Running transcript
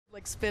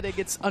like spinning.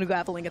 It's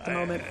unraveling at the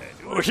moment.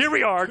 Here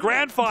we are,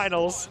 grand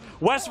finals.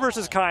 Wess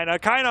versus Kyna.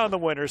 Kyna on the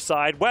winner's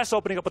side. Wess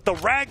opening up with the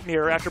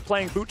Ragnir after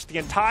playing boots the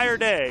entire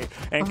day.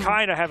 And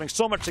Kyna having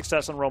so much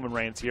success on Roman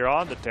Reigns here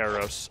on the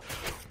Terros.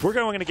 We're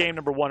going into game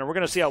number 1, and we're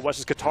going to see how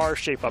Wess's guitars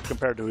shape up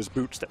compared to his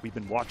boots that we've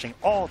been watching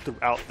all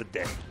throughout the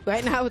day.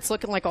 Right now, it's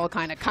looking like all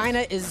Kyna.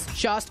 Kyna is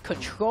just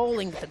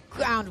controlling the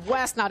ground.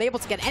 Wess not able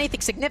to get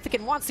anything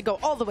significant. Wants to go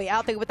all the way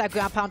out there with that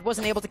ground pound.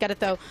 Wasn't able to get it,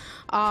 though.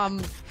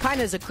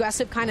 Kyna is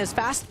aggressive. Kyna is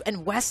fast.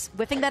 And Wess,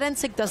 whiffing that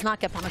N-Sig, does not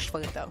get punished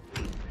for it, though.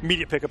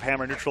 Immediate pickup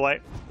hammer neutral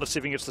light. Let's see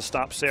if he gets to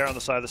stop Sarah on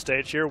the side of the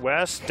stage here.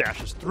 Wess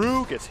dashes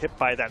through, gets hit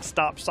by that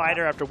stop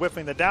sider after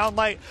whiffing the down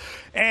light.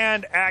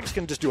 And Axe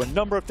can just do a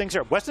number of things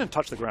here. Wess didn't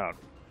touch the ground.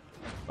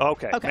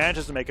 Okay,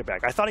 manages to make it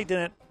back. I thought he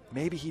didn't.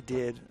 Maybe he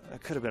did.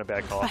 That could have been a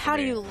bad call. But how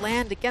do you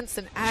land against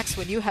an Axe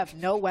when you have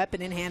no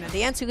weapon in hand? And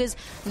the answer is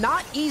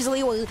not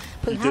easily, or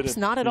perhaps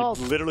not at all.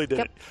 He literally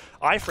did it.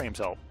 Iframes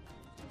help.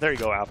 There you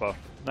go, Appa.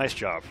 Nice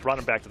job. Brought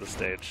him back to the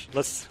stage.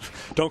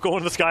 Don't go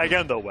into the sky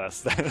again, though,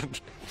 Wess.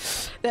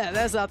 Yeah,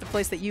 that's not the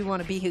place that you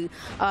want to be here.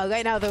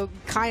 Right now, though,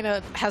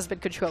 Kyna has been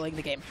controlling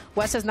the game.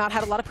 Wess has not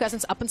had a lot of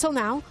presence up until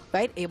now,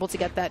 right? Able to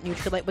get that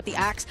neutral light with the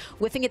Axe,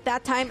 whiffing it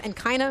that time, and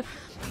Kyna,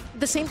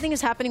 the same thing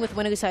is happening with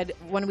winner's side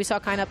when we saw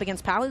Kyna up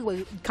against Power,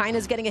 where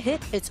Kyna's getting a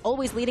hit. It's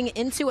always leading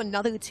into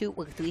another 2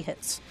 or 3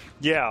 hits.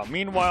 Yeah,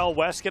 meanwhile,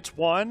 Wess gets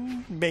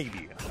 1,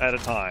 maybe, at a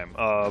time.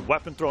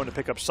 Weapon thrown to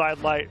pick up side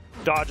light,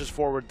 dodges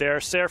forward there.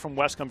 Sarah from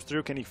Wess comes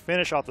through. Can he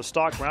finish off the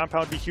stock? Ground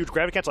pound be huge.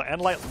 Gravity cancel,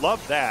 end light,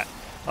 love that.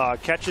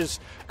 Catches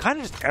kind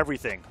of just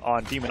everything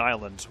on Demon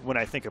Island when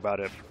I think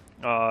about it.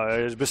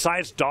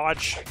 Besides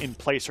dodge in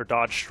place or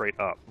dodge straight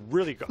up.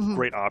 Really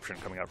great option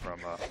coming out from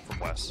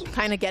Wess.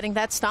 Kind of getting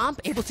that stomp,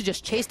 able to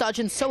just chase dodge,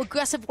 and so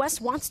aggressive. Wess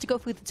wants to go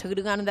through the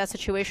turnaround in that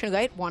situation,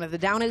 right? Wanted the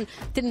downer,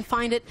 didn't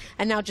find it,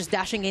 and now just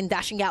dashing in,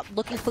 dashing out,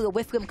 looking for a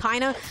whiff from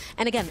Kyna.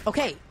 And again,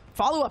 okay,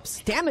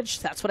 follow-ups, damage,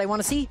 that's what I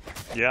want to see.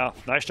 Yeah,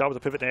 nice job with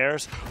the pivot and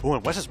airs. Ooh,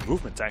 and Wess's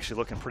movement's actually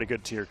looking pretty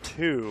good tier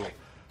 2.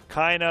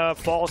 Kyna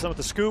falls in with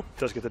the scoop,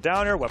 does get the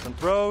downer, weapon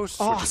throws,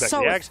 switches back to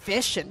the Axe.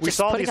 Efficient. We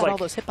saw putting these, out all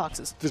those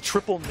hitboxes. The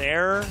triple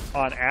nair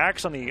on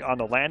Axe on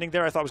the landing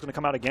there, I thought was going to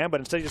come out again, but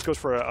instead he just goes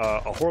for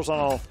a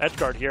horizontal edge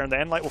guard here, and the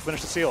end light will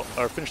finish the seal,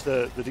 or finish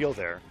the deal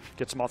there.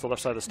 Gets him off the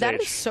left side of the stage.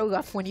 That is so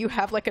rough when you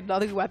have like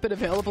another weapon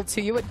available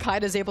to you, and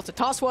Kyna's able to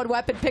toss one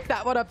weapon, pick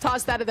that one up,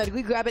 toss that, and then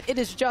re-grab it. It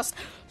is just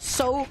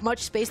so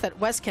much space that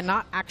Wess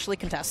cannot actually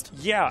contest.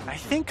 Yeah, I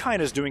think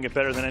Kyna's doing it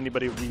better than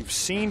anybody we've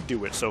seen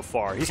do it so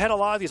far. He's had a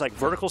lot of these like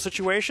vertical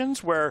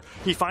situations where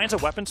he finds a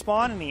weapon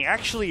spawn and he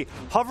actually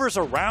hovers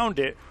around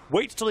it,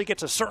 waits till he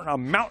gets a certain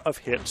amount of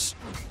hits,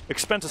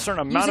 expends a certain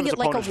amount of his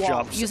opponent's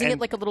jumps. Using it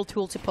like a little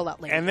tool to pull out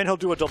later. And then he'll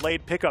do a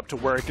delayed pickup to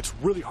where it gets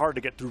really hard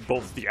to get through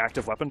both the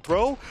active weapon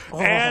throw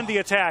and the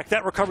attack.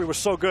 That recovery was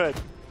so good.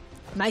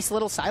 Nice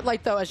little side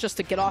light, though, as just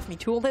to get off me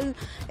tool there.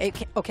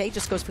 Okay,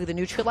 just goes through the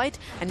neutral light.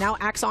 And now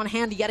Axe on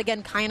hand yet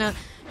again. Kyna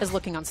is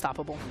looking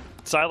unstoppable.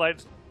 Side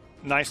light.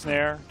 Nice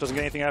nair. Doesn't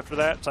get anything after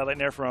that. Sidelight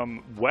nair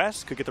from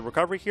Wess. Could get the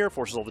recovery here.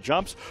 Forces all the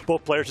jumps.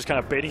 Both players just kind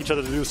of baiting each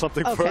other to do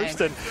something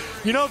first. And,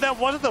 you know, that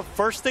wasn't the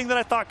first thing that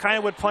I thought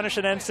Kyna would punish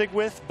an N-Sig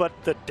with, but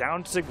the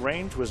down-Sig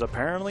range was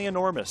apparently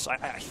enormous.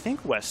 I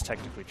think Wess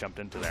technically jumped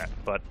into that.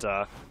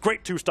 But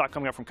great 2-stock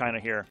coming up from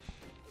Kyna here.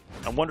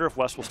 I wonder if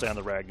Wess will stay on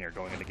the Ragnir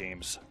going into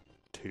games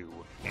 2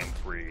 and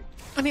 3.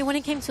 I mean, when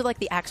it came to, like,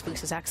 the Axe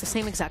versus Axe, the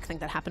same exact thing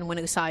that happened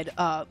winner's side,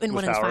 in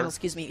winner's final,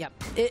 excuse me, yeah.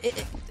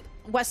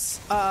 Wess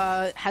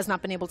has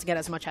not been able to get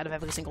as much out of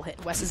every single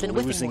hit. Wess has been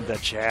losing the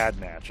Chad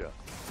matchup.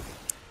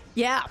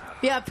 Yeah,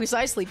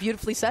 precisely.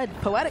 Beautifully said.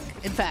 Poetic,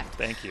 in fact.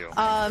 Thank you.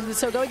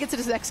 So going into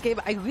this next game,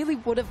 I really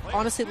would have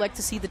honestly liked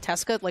to see the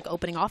Tesca like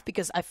opening off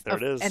because there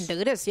it is. And there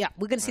it is. Yeah,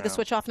 we're going to see the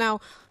switch off now.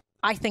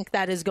 I think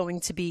that is going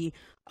to be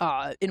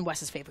in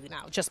Wess's favor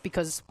now, just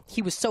because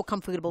he was so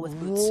comfortable with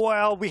boots.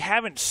 Well, we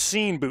haven't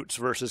seen boots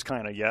versus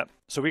Kyna yet,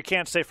 so we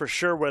can't say for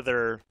sure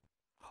whether.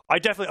 I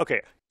definitely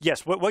okay.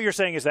 Yes, what you're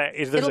saying is that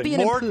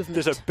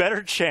there's a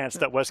better chance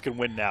that Wess can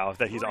win now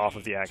that he's off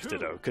of the Axe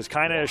Ditto, because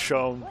Kyna has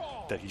shown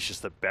that he's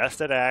just the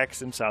best at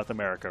Axe in South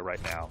America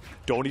right now.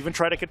 Don't even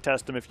try to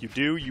contest him. If you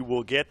do, you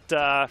will get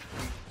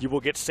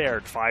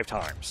sared 5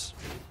 times.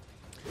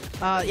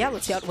 Yeah,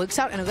 let's see how it works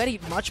out. And already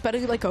much better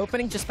like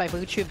opening just by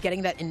virtue of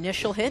getting that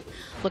initial hit.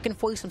 Looking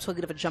for some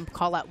sort of a jump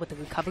call out with the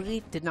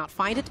recovery. Did not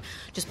find it.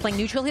 Just playing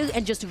neutral here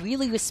and just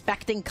really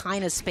respecting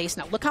Kyna's space.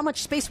 Now, look how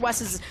much space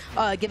Wess is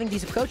giving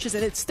these approaches,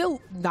 and it's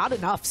still not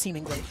enough,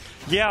 seemingly.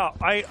 Yeah,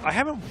 I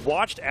haven't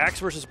watched Axe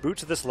versus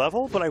Boots at this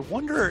level, but I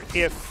wonder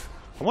if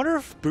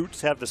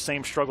Boots have the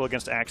same struggle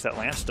against Axe that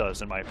Lance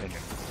does, in my opinion.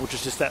 Which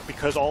is just that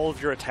because all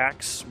of your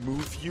attacks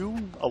move you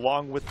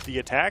along with the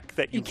attack,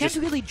 that you can't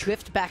really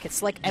drift back.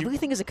 It's like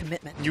everything is a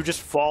commitment. You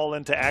just fall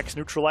into Axe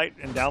neutral light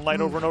and down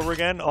light over and over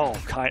again. Oh,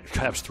 Kyna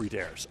has 3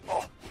 dares.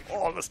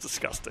 Oh, that's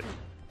disgusting.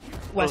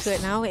 Wess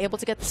right now able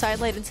to get the side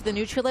light into the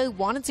neutral light.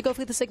 Wanted to go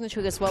through the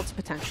signature as well to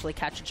potentially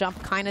catch a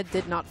jump. Kyna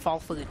did not fall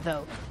for it,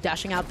 though.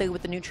 Dashing out there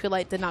with the neutral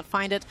light, did not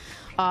find it.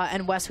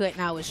 And Wess right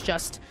now is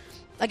just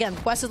again,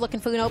 Wess is looking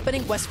for an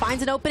opening. Wess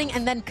finds an opening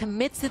and then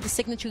commits to the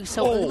signature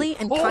so early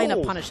and kind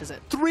of punishes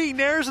it. 3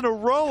 nairs in a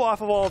row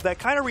off of all of that,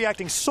 kind of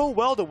reacting so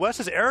well to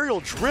Wess's aerial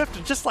drift,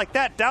 and just like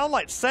that,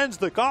 Downlight sends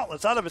the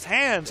gauntlets out of his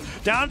hands.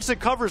 Downsig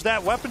covers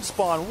that weapon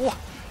spawn. What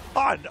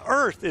on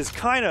earth is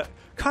Kyna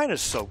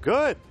so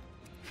good?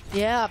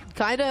 Yeah,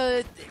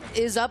 Kyna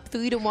is up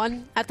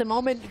 3-1 at the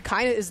moment.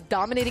 Kyna is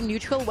dominating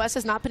neutral. Wess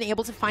has not been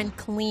able to find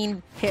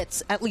clean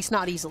hits, at least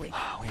not easily.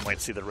 We might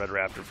see the Red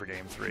Raptor for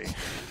Game 3.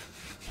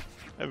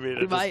 I mean,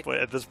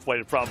 at this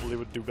point, it probably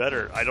would do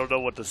better. I don't know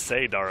what to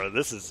say, Dara.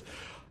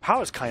 How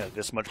is Kyna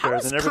this much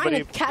better than everybody?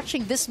 How is Kyna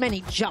catching this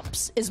many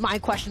jumps is my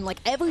question. Like,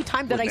 every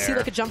time that I see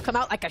like a jump come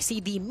out, like I see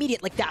the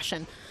immediate like dash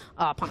and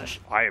punish.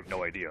 I have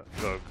no idea.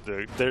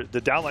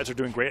 The downlights are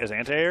doing great as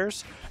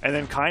anti-airs, and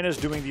then Kyna's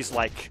doing these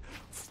like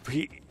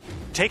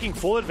taking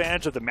full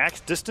advantage of the max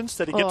distance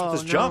that he gets with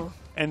his jump,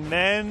 and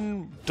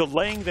then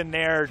delaying the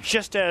nair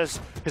just as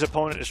his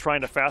opponent is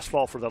trying to fast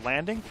fall for the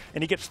landing,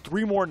 and he gets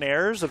 3 more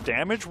nairs of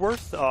damage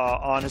worth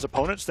on his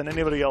opponents than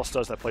anybody else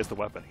does that plays the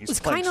weapon. He's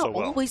playing so well. Is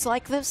Kyna always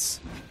like this?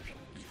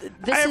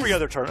 Every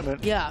other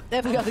tournament. Yeah,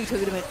 every other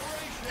tournament.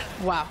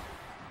 Wow.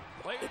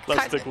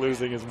 Lustig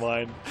losing his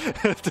mind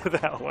to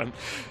that one.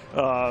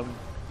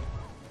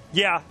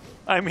 Yeah,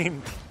 I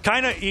mean,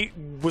 Kyna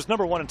was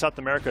 #1 in South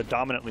America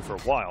dominantly for a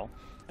while,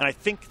 and I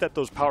think that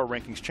those power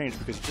rankings changed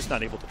because he's just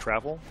not able to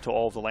travel to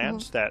all of the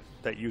lands that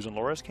Yuz and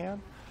Loras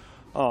can.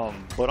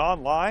 But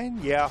online,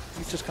 yeah,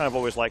 he's just kind of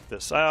always like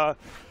this. But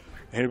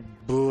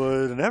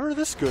never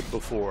this good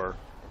before.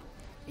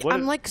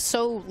 I'm like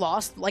so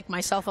lost, like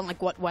myself, on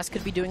like what Wess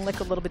could be doing like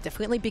a little bit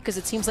differently, because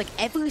it seems like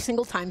every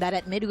single time that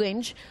at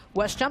mid-range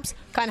Wess jumps,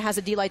 kind of has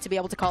a D-light to be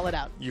able to call it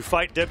out. You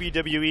fight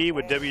WWE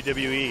with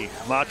WWE.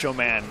 Macho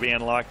Man being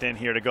locked in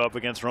here to go up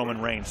against Roman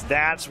Reigns.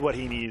 That's what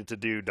he needed to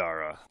do,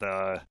 Dara.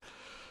 I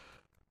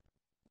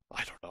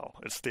don't know.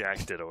 It's the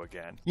Axe Ditto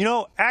again. You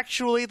know,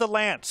 actually the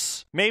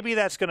Lance. Maybe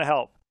that's going to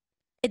help.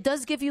 It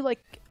does give you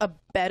like a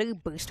better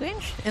boost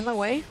range in a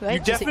way, right?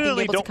 You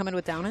definitely don't come in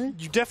with down in.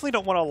 You definitely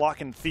don't want to lock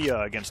in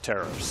Thea against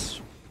Terrors,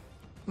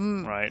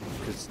 right?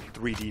 Because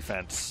 3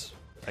 defense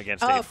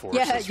against 8 force.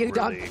 Yeah,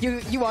 really...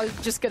 you are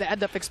just going to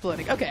end up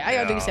exploding. Okay, I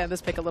understand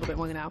this pick a little bit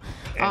more now.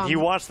 And he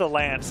wants the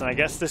Lance, and I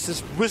guess this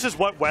is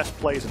what Wess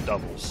plays in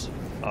doubles.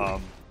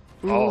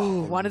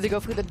 Wanted to go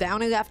for the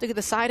downer after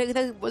the side.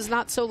 Was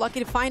not so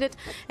lucky to find it,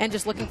 and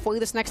just looking for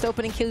this next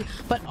opening kill.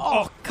 But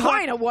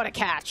Kyna, what a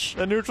catch!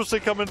 The neutral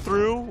stick coming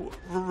through.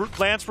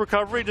 Lance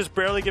recovery, just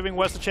barely giving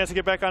Wess a chance to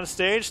get back on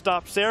stage.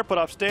 Stops there, put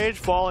off stage,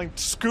 falling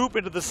scoop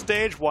into the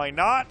stage. Why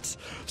not?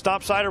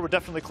 Stomp Cider would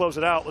definitely close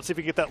it out. Let's see if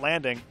we can get that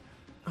landing.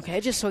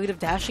 Okay, just sort of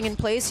dashing in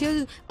place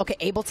here. Okay,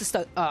 able to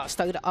start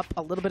up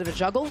a little bit of a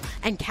juggle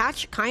and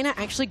catch Kyna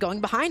actually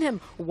going behind him.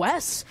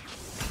 Wess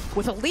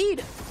with a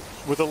lead.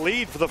 With a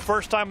lead for the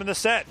first time in the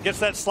set. Gets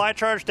that slide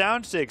charge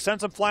down sig.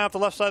 Sends him flying off the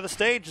left side of the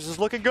stage. This is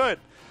looking good.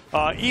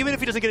 Even if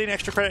he doesn't get any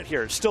extra credit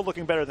here, it's still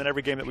looking better than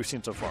every game that we've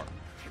seen so far.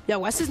 Yeah,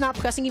 Wess is not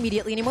pressing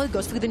immediately anymore.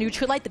 Goes through the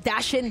neutral light, the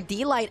dash in,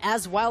 D-light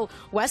as well.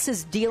 Wess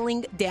is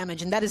dealing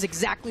damage, and that is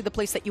exactly the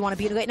place that you want to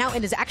be in right now,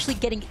 and is actually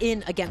getting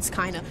in against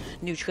Kyna.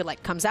 Neutral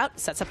light comes out,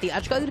 sets up the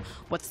edge guard.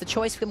 What's the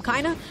choice from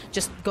Kyna?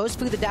 Just goes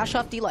through the dash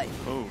off D-light.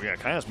 Oh, yeah,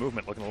 Kyna's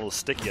movement looking a little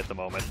sticky at the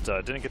moment.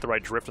 Didn't get the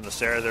right drift in the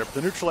Sarah there, but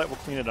the neutral light will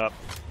clean it up.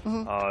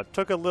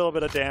 Took a little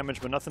bit of damage,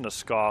 but nothing to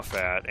scoff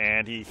at,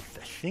 and I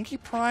think he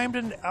primed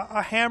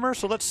a hammer,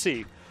 so let's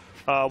see.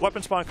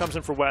 Weapon spawn comes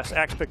in for Wess.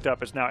 Axe picked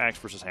up. It's now Axe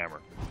versus Hammer.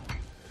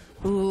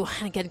 Ooh,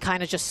 and again,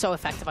 Kyna just so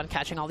effective on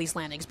catching all these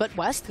landings. But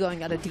Wess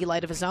throwing out a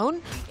D-light of his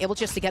own, able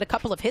just to get a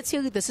couple of hits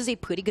here. This is a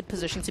pretty good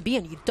position to be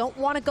in. You don't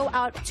want to go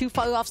out too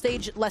far off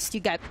stage lest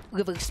you get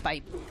released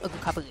by a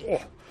recovery.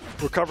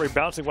 Recovery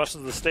bouncing Wess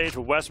into the stage,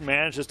 but Wess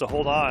manages to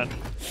hold on.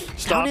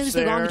 Down is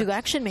the wrong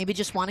direction, maybe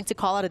just wanting to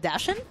call out a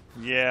dash-in?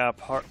 Yeah,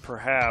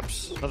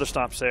 perhaps. Another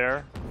stomp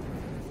there.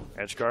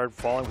 Edge guard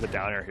falling with a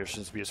down air here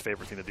seems to be his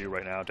favorite thing to do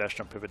right now. Dash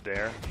jump pivot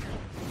dare.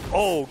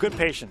 Oh, good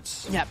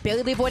patience. Yeah,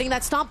 barely avoiding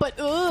that stomp, but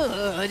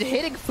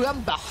hitting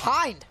from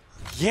behind.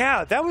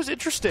 Yeah, that was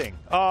interesting.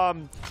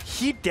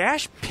 He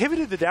dash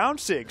pivoted the down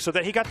sig so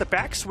that he got the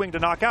backswing to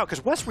knock out,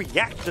 because Wess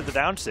reacted to the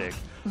down sig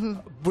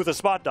with a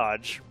spot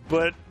dodge,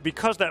 but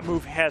because that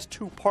move has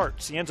 2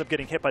 parts, he ends up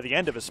getting hit by the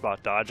end of his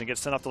spot dodge and gets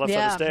sent off the left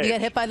side of the stage. You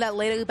get hit by that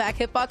later back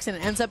hitbox and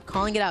ends up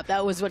calling it out.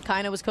 That was what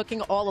Kyna was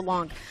cooking all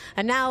along.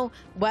 And now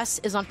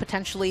Wess is on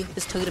potentially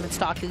this tournament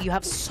stock here. You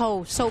have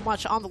so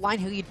much on the line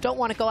here. You don't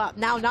want to go out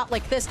now, not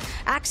like this.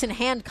 Axe in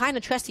hand, Kyna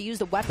tries to use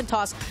the weapon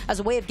toss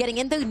as a way of getting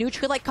in there.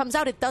 Neutral light comes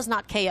out, it does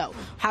not KO.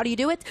 How do you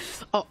do it?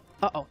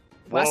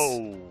 Wess.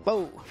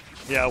 Whoa.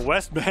 Yeah,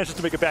 Wess manages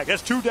to make it back.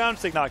 That's 2 down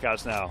stick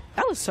knockouts now.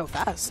 That was so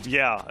fast.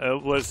 Yeah,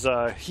 it was,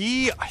 I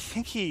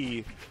think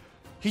he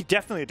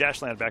definitely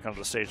dash landed back onto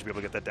the stage to be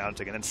able to get that down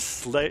stick, and then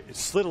slid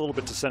a little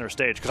bit to center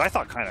stage, because I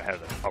thought Kyna had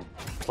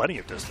plenty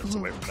of distance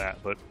away from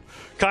that. But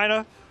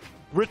Kyna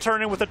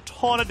returning with a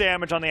ton of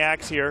damage on the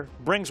axe here.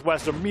 Brings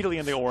Wess immediately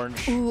in the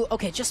orange. Ooh,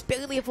 okay, just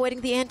barely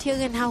avoiding the anti,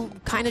 and now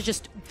kind of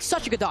just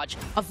such a good dodge.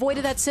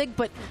 Avoided that Sig,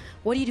 but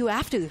what do you do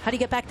after? How do you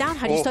get back down?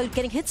 How do you start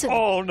getting hits in?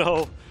 Oh,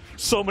 no.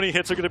 So many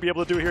hits are going to be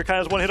able to do here.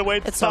 Kyna's one hit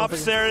away.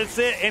 Stops there. It's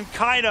it. And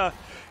Kyna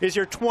is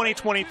your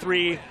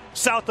 2023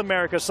 South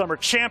America Summer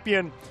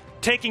Champion,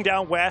 taking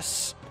down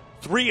Wess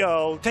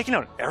 3-0, taking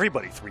down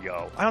everybody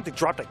 3-0. I don't think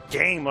dropped a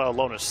game, let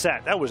alone a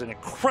set. That was an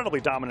incredibly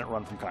dominant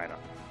run from Kyna.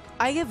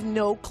 I have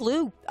no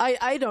clue.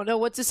 I don't know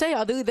what to say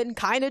other than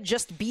Kyna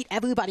just beat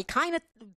everybody. Kyna